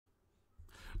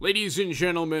Ladies and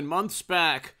gentlemen, months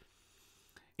back,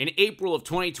 in April of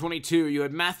 2022, you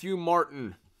had Matthew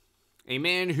Martin, a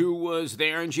man who was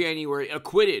there in January,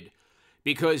 acquitted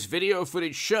because video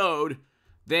footage showed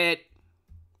that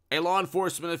a law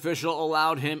enforcement official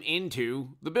allowed him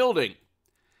into the building.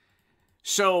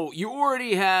 So you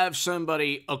already have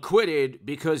somebody acquitted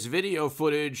because video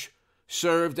footage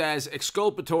served as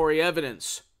exculpatory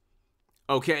evidence.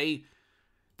 Okay?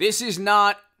 This is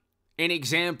not an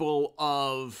example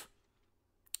of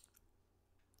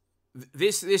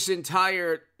this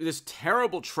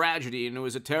terrible tragedy, and it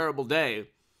was a terrible day.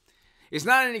 It's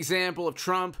not an example of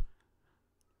Trump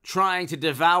trying to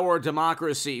devour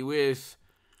democracy with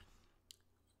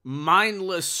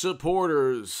mindless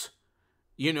supporters,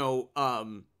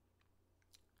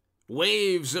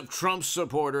 waves of Trump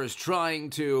supporters trying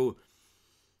to,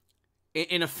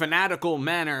 in a fanatical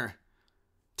manner,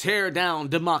 tear down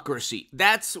democracy.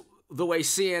 That's the way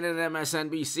CNN and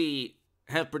MSNBC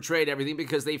have portrayed everything,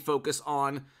 because they focus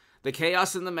on the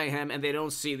chaos and the mayhem, and they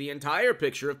don't see the entire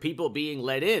picture of people being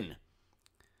let in.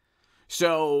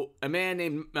 So, a man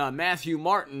named Matthew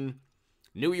Martin,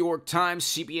 New York Times,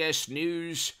 CBS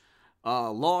News,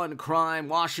 Law and Crime,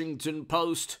 Washington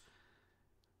Post,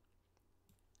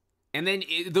 and then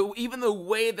even the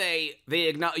way they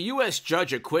acknowledge, U.S.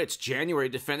 judge acquits January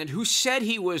defendant who said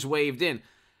he was waved in.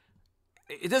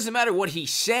 It doesn't matter what he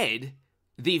said.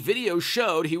 The video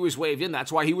showed he was waved in.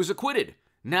 That's why he was acquitted.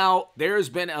 Now, there's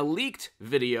been a leaked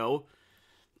video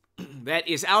that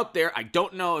is out there. I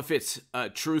don't know if it's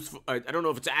truthful. I don't know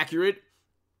if it's accurate,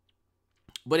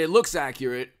 but it looks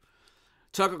accurate.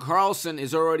 Tucker Carlson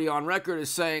is already on record as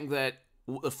saying that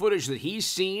the footage that he's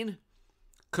seen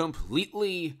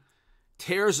completely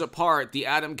tears apart the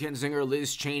Adam Kinzinger,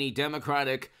 Liz Cheney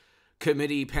Democratic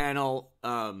Committee panel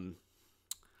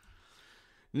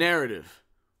narrative.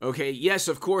 Okay, yes,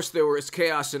 of course there was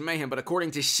chaos and mayhem, but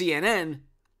according to CNN,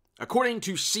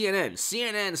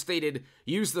 CNN stated,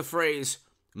 use the phrase,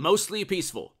 mostly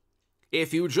peaceful.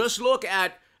 If you just look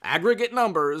at aggregate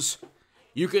numbers,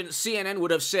 CNN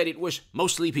would have said it was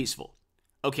mostly peaceful.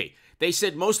 Okay, they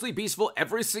said mostly peaceful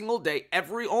every single day,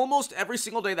 almost every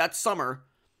single day that summer,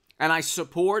 and I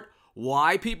support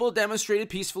why people demonstrated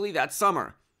peacefully that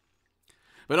summer.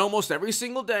 But almost every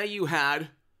single day you had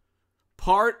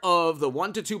part of the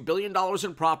 $1 to $2 billion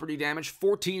in property damage,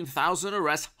 14,000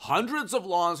 arrests, hundreds of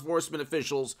law enforcement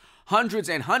officials, hundreds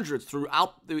and hundreds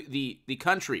throughout the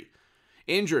country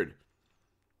injured.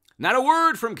 Not a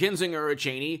word from Kinzinger or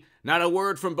Cheney, not a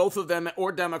word from both of them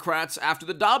or Democrats after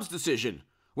the Dobbs decision,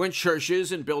 when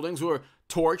churches and buildings were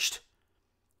torched.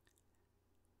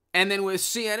 And then with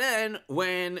CNN,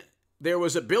 when there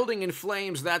was a building in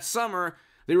flames that summer,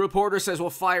 the reporter says,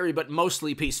 well, fiery, but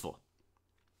mostly peaceful.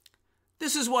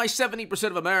 This is why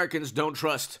 70% of Americans don't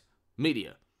trust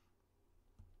media.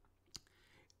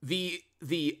 It's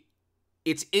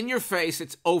in your face,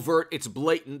 it's overt, it's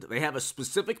blatant. They have a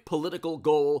specific political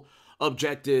goal,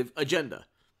 objective, agenda.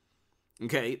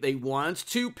 Okay, they want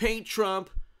to paint Trump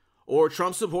or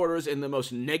Trump supporters in the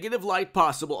most negative light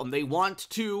possible, and they want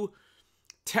to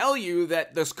tell you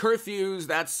that this curfews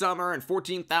that summer and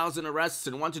 14,000 arrests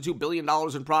and $1 to $2 billion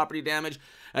in property damage,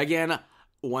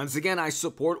 once again, I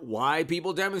support why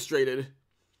people demonstrated.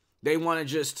 They want to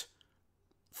just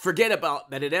forget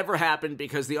about that it ever happened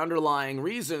because the underlying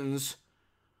reasons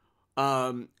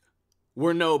were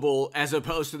noble, as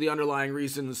opposed to the underlying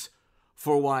reasons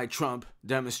for why Trump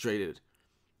demonstrated.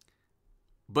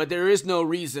 But there is no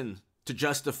reason to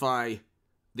justify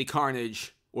the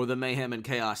carnage or the mayhem and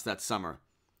chaos that summer.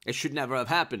 It should never have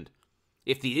happened.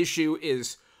 If the issue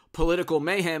is political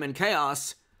mayhem and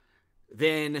chaos,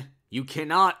 then you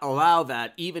cannot allow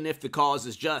that, even if the cause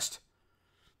is just.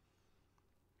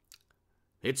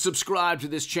 Hit subscribe to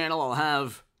this channel. I'll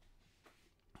have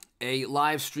a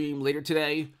live stream later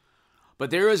today. But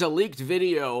there is a leaked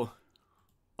video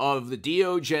of the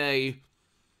DOJ.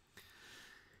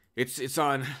 It's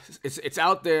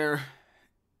out there.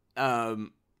 I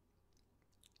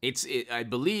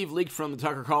believe leaked from the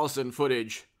Tucker Carlson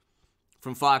footage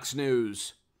from Fox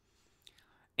News.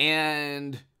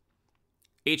 And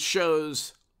it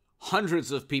shows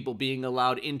hundreds of people being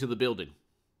allowed into the building.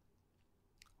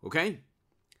 Okay?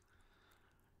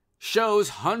 Shows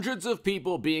hundreds of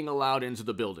people being allowed into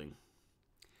the building.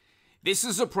 This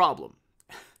is a problem.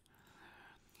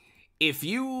 If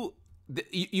you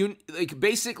like,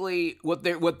 basically what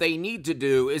they need to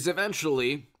do is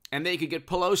eventually, and they could get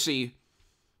Pelosi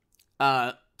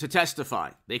to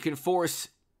testify. They can force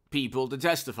people to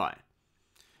testify.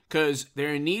 Because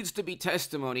there needs to be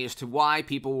testimony as to why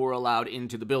people were allowed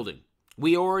into the building.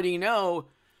 We already know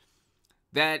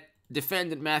that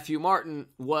defendant Matthew Martin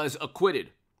was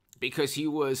acquitted because he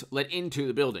was let into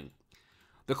the building.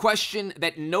 The question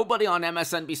that nobody on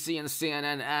MSNBC and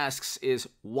CNN asks is,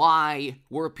 why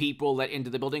were people let into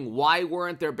the building? Why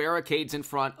weren't there barricades in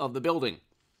front of the building?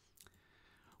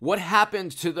 What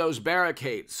happened to those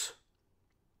barricades?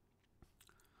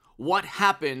 What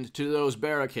happened to those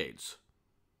barricades?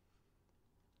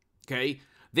 Okay,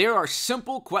 there are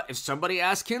simple questions. If somebody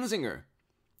asked Kinzinger,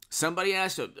 somebody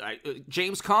asked,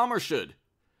 James Comer should.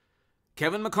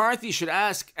 Kevin McCarthy should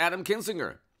ask Adam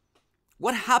Kinzinger.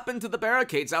 What happened to the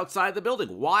barricades outside the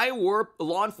building? Why were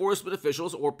law enforcement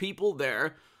officials or people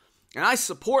there? And I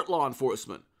support law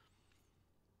enforcement.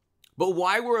 But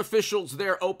why were officials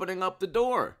there opening up the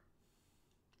door?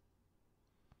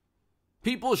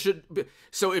 People should...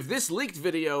 So if this leaked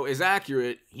video is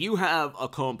accurate, you have a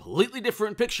completely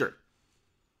different picture.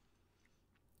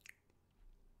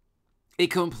 A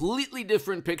completely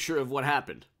different picture of what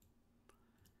happened.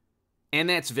 And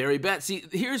that's very bad. See,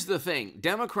 here's the thing.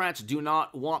 Democrats do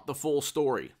not want the full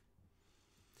story.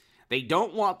 They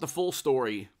don't want the full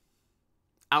story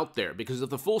out there. Because of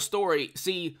the full story,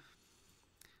 see,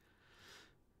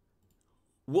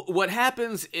 what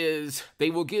happens is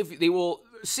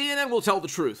CNN will tell the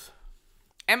truth.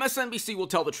 MSNBC will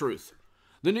tell the truth.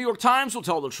 The New York Times will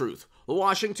tell the truth. The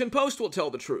Washington Post will tell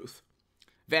the truth.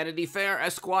 Vanity Fair,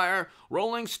 Esquire,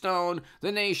 Rolling Stone,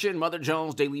 The Nation, Mother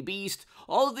Jones, Daily Beast,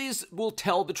 all of these will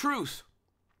tell the truth.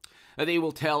 They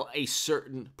will tell a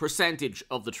certain percentage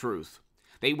of the truth.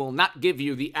 They will not give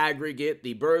you the aggregate,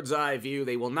 the bird's eye view.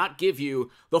 They will not give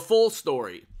you the full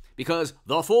story. Because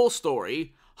the full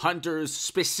story, Hunter's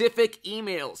specific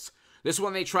emails. This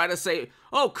one they try to say,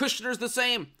 oh, Kushner's the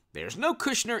same. There's no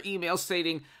Kushner email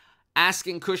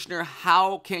asking Kushner,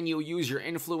 how can you use your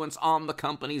influence on the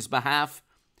company's behalf?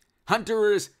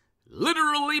 Hunter is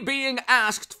literally being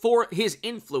asked for his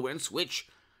influence, which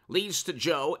leads to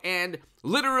Joe, and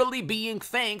literally being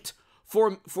thanked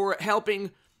for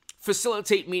helping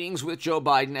facilitate meetings with Joe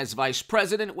Biden as vice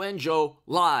president when Joe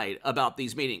lied about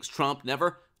these meetings. Trump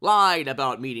never lied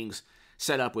about meetings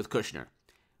set up with Kushner.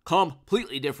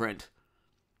 Completely different.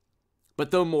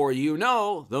 But the more you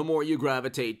know, the more you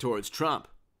gravitate towards Trump.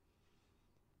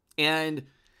 And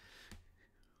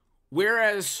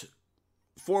whereas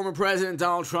former President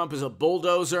Donald Trump is a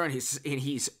bulldozer and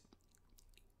he's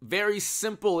very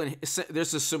simple, and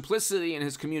there's a simplicity in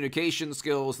his communication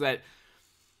skills that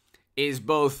is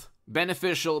both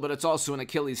beneficial, but it's also an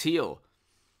Achilles heel.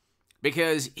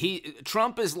 Because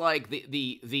Trump is like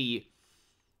the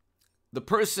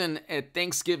person at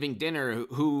Thanksgiving dinner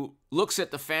who looks at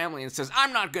the family and says,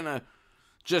 I'm not going to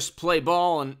just play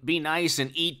ball and be nice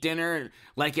and eat dinner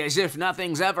like as if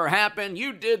nothing's ever happened.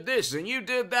 You did this and you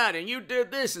did that and you did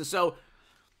this. And so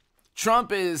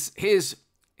Trump is his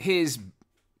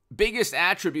biggest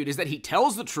attribute is that he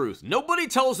tells the truth. Nobody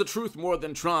tells the truth more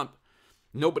than Trump.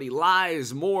 Nobody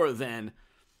lies more than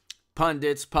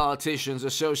pundits, politicians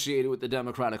associated with the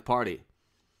Democratic Party.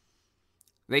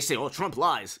 They say, oh, Trump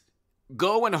lies.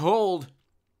 Go and hold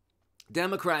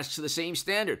Democrats to the same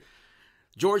standard.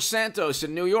 George Santos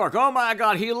in New York. Oh my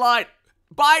God, he lied.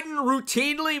 Biden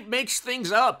routinely makes things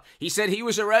up. He said he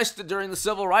was arrested during the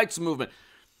civil rights movement.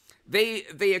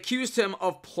 They accused him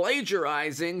of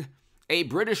plagiarizing a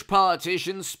British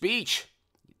politician's speech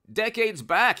decades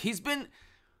back. He's been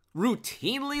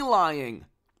routinely lying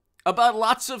about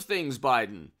lots of things,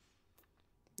 Biden.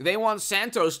 They want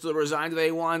Santos to resign. Do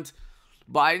they want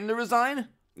Biden to resign?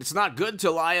 It's not good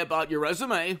to lie about your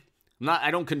resume.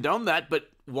 I don't condone that, but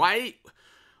why?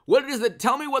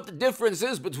 Tell me what the difference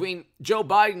is between Joe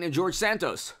Biden and George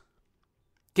Santos.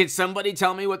 Can somebody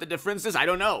tell me what the difference is? I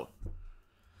don't know.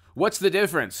 What's the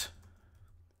difference?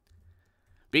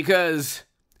 Because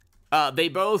they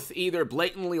both either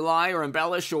blatantly lie or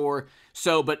embellish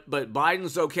but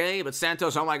Biden's okay, but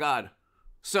Santos, oh my God.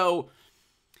 So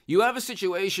you have a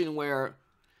situation where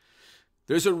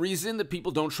there's a reason that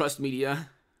people don't trust media,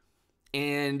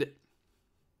 and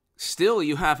still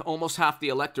you have almost half the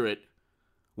electorate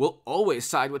will always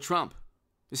side with Trump.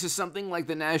 This is something like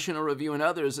the National Review and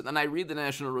others, and I read the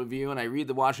National Review and I read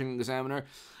the Washington Examiner.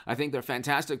 I think they're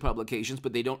fantastic publications,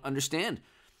 but they don't understand.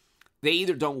 They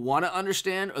either don't want to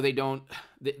understand or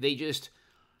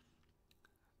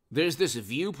there's this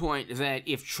viewpoint that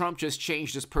if Trump just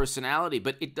changed his personality,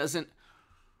 but it doesn't,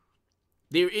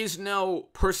 there is no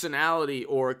personality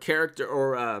or character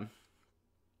or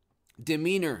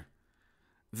demeanor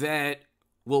that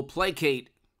will placate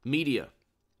media.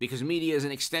 Because media is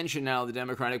an extension now of the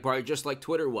Democratic Party, just like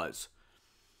Twitter was.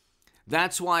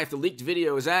 That's why if the leaked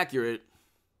video is accurate,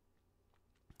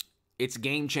 it's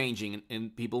game-changing,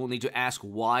 and people will need to ask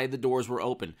why the doors were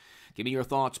open. Give me your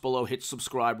thoughts below. Hit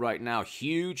subscribe right now.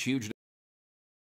 Huge, huge